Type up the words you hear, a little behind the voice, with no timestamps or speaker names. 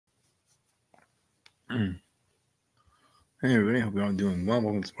Hey everybody, hope you're all doing well.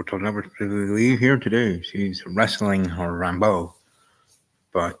 Welcome to Sports Talk Network, specifically here today. She's wrestling or Rambo.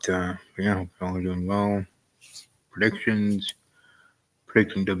 But yeah, hope you're all doing well. Predictions.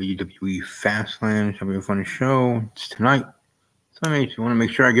 Predicting WWE Fastlane. Should be a fun show. It's tonight. So I want to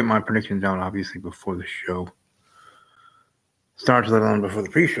make sure I get my predictions out, obviously, before the show starts, let alone before the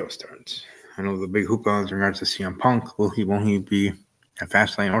pre-show starts. I know the big hoopla in regards to CM Punk. Won't he be at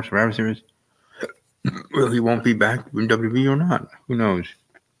Fastlane or Survivor Series? Will he won't be back in WWE or not? Who knows?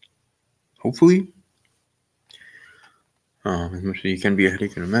 Hopefully. As much as he can be a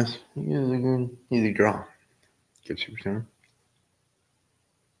headache and a mess, he is a good, easy draw. Good superstar.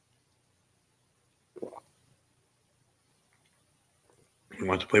 He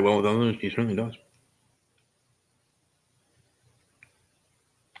wants to play well with others, he certainly does.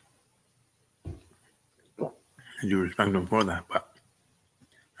 I do respect him for that, but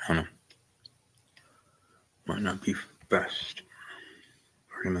I don't know. Might not be best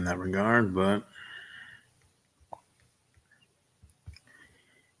for him in that regard, but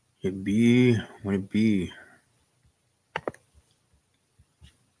it'd be what it be.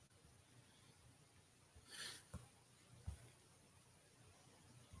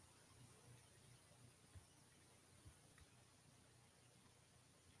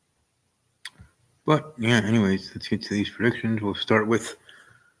 But yeah, anyways, let's get to these predictions. We'll start with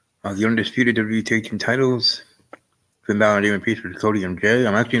the undisputed WWE Tag Team titles. Finn Balor and Damon Priest versus Cody and Jay.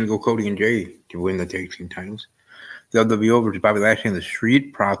 I'm actually going to go Cody and Jay to win the Tag Team titles. The LWO versus Bobby Lashley and the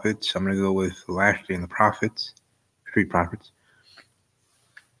Street Profits. I'm going to go with Lashley and the Profits. Street Profits.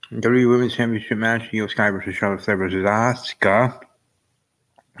 WWE Women's Championship match. Io Sky versus Charlotte Flair versus Asuka.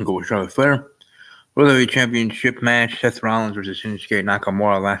 I'll go with Charlotte Flair. World Heavyweight Championship match. Seth Rollins versus Shinsuke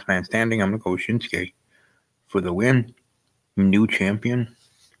Nakamura. Last man standing. I'm going to go with Shinsuke for the win. New champion.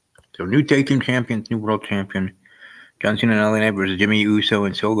 So new tag team champions, new world champion. John Cena and LA Knight versus Jimmy Uso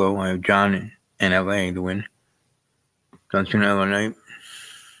and Solo. I have John and LA to win. John Cena and LA Knight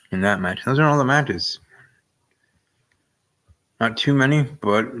in that match. Those are all the matches. Not too many,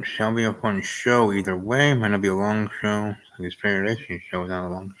 but shall be a fun show either way. Might not be a long show. I guess Prediction show is not a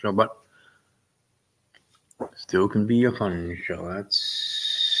long show, but still can be a fun show.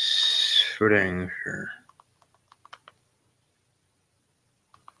 That's for dang sure.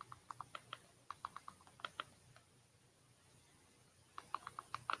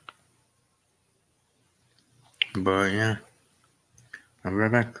 But yeah, I'll be right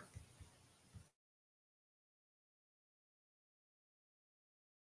back.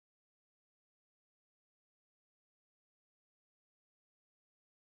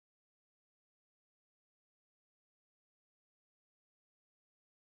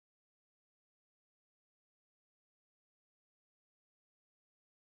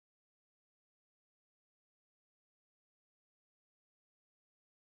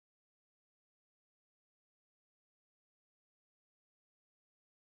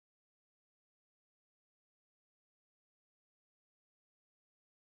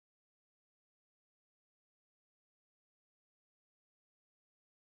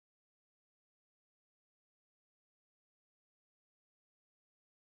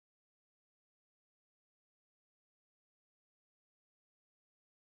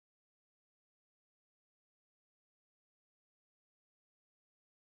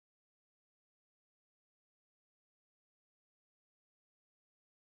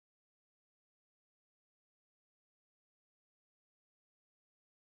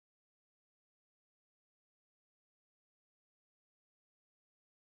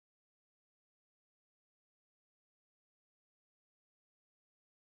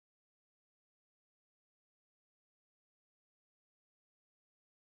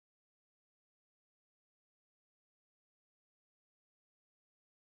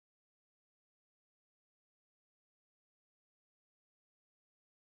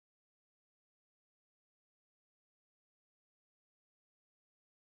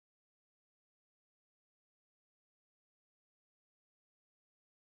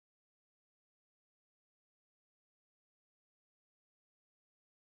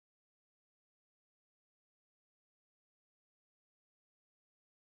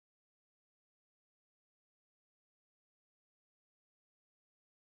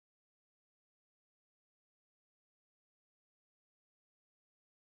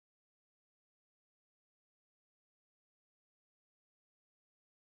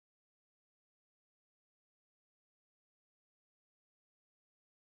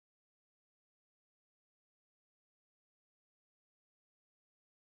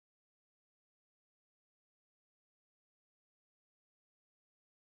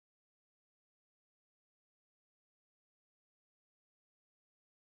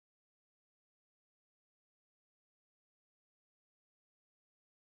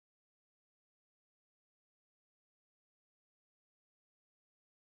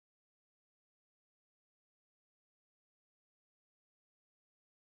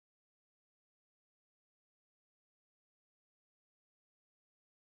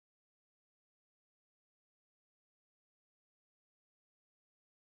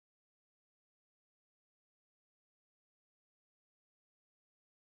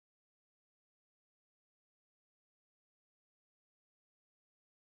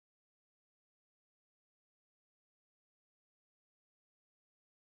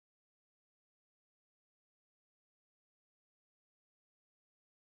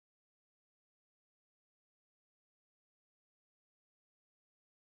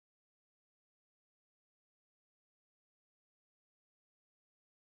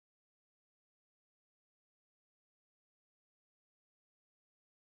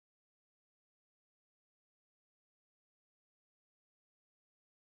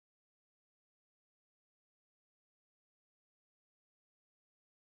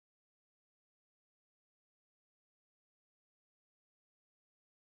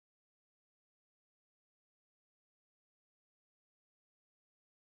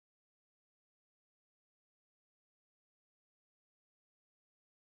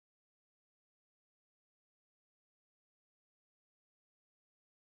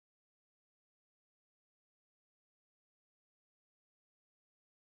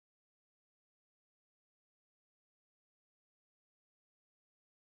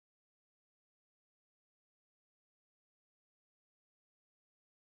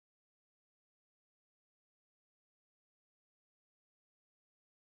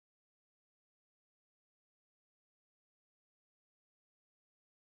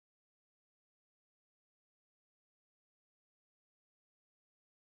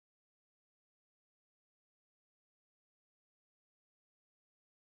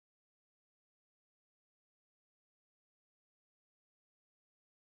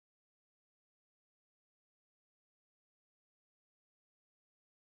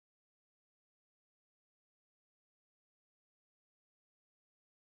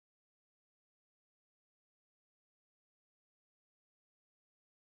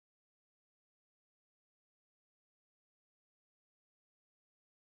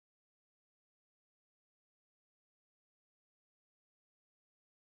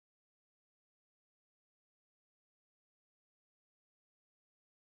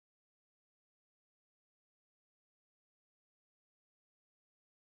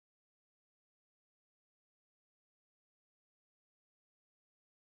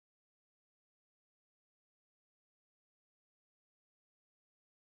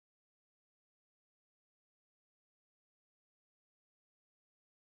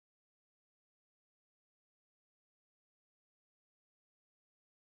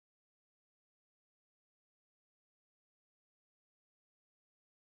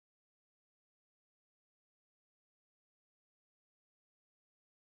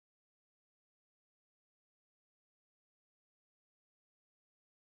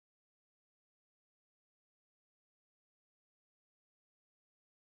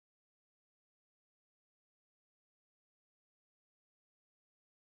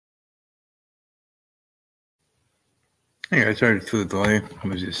 Yeah, sorry for the delay. I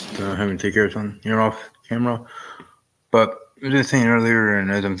was just having to take care of something here off camera. But I was just saying earlier,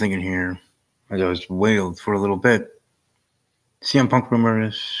 and as I'm thinking here, as I was wailed for a little bit, CM Punk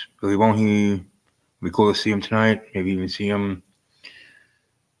rumors, really won't he? It'd be cool to see him tonight, maybe even see him in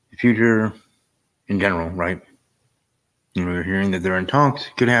the future in general, right? You know, we're hearing that they're in talks.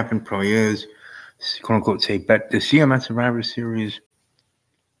 Could happen, probably is. Quote unquote, say bet to see him at Survivor Series.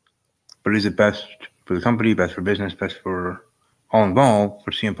 But is it best for the company, best for business, best for all involved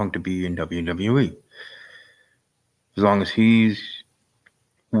for CM Punk to be in WWE? As long as he's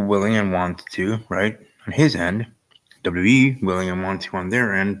willing and wants to, right? On his end, WWE willing and wants to on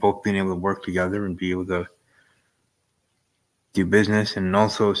their end, both being able to work together and be able to do business, and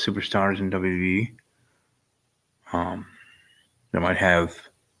also superstars in WWE that might have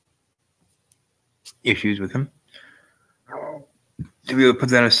issues with him. To be able to put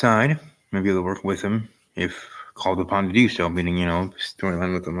that aside and be able to work with him if called upon to do so, meaning, you know,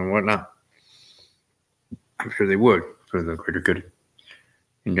 storyline with him and whatnot. I'm sure they would for the greater good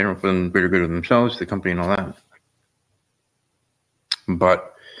in general, for the greater good of themselves, the company, and all that.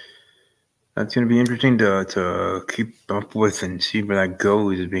 But that's going to be interesting to keep up with and see where that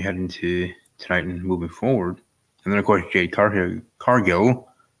goes as we head into tonight and moving forward. And then, of course, Jade Cargill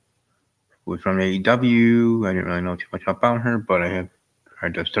was from AEW. I didn't really know too much about her, but I have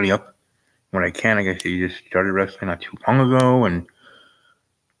tried to study up what I can. I guess she just started wrestling not too long ago and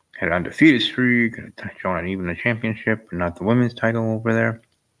had an undefeated streak, showing even a championship, but not the women's title over there.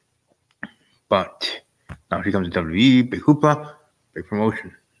 But now she comes to WWE, big hoopla, big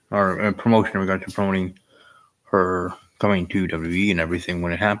promotion, or promotion in regards to promoting her coming to WWE and everything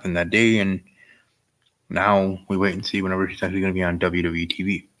when it happened that day. And now we wait and see whenever she's actually going to be on WWE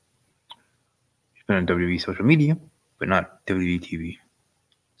TV. She's been on WWE social media, but not WWE TV.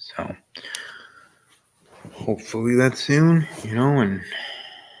 So hopefully that's soon, you know, and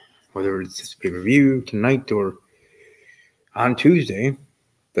whether it's this pay-per-view tonight or on Tuesday,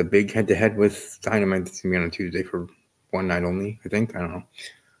 the big head-to-head with Dynamite that's going to be on Tuesday for one night only, I think. I don't know.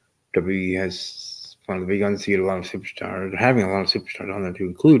 WWE has one of the big guns to get a lot of superstars, having a lot of superstars on there to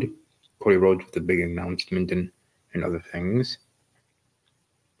include Cody Rhodes with the big announcement and other things.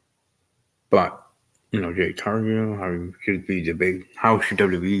 But, you know, Jade Cargill, how should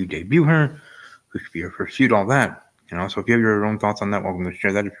WWE debut her? Who should be her first feud? All that. You know, so if you have your own thoughts on that, welcome to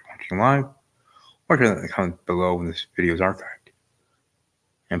share that if you're watching live, or share that in the comments below when this video is archived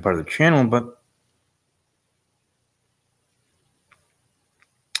and part of the channel. But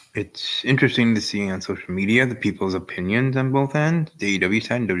it's interesting to see on social media the people's opinions on both ends, the AEW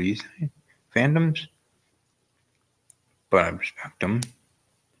side and WWE side, fandoms. But I respect them.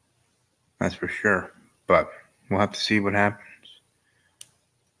 That's for sure. But we'll have to see what happens.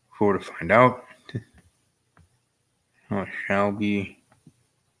 Forward to find out. Oh, it shall be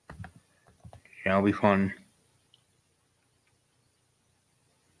fun.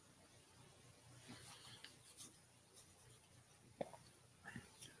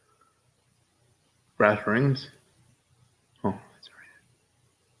 Brass rings. Oh, that's right.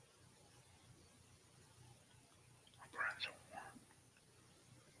 Brass.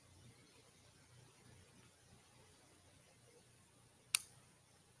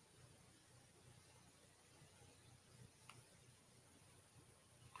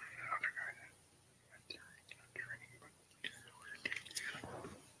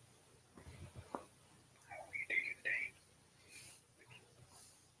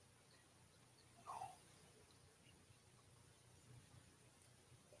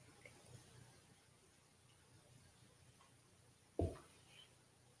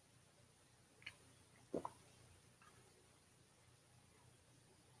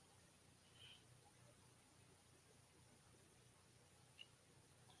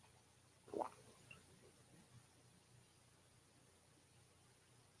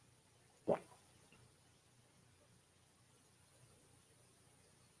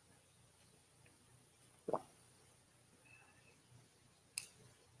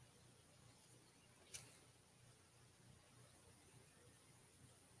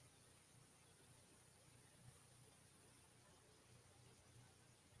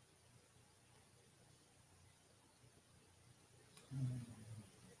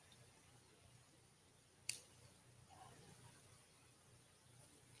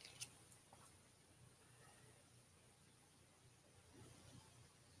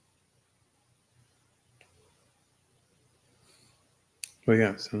 But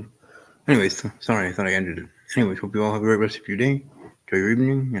yeah, so anyways, sorry, I thought I ended it. Anyways, hope you all have a great rest of your day. Enjoy your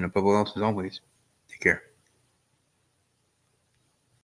evening, and above all else, as always, take care.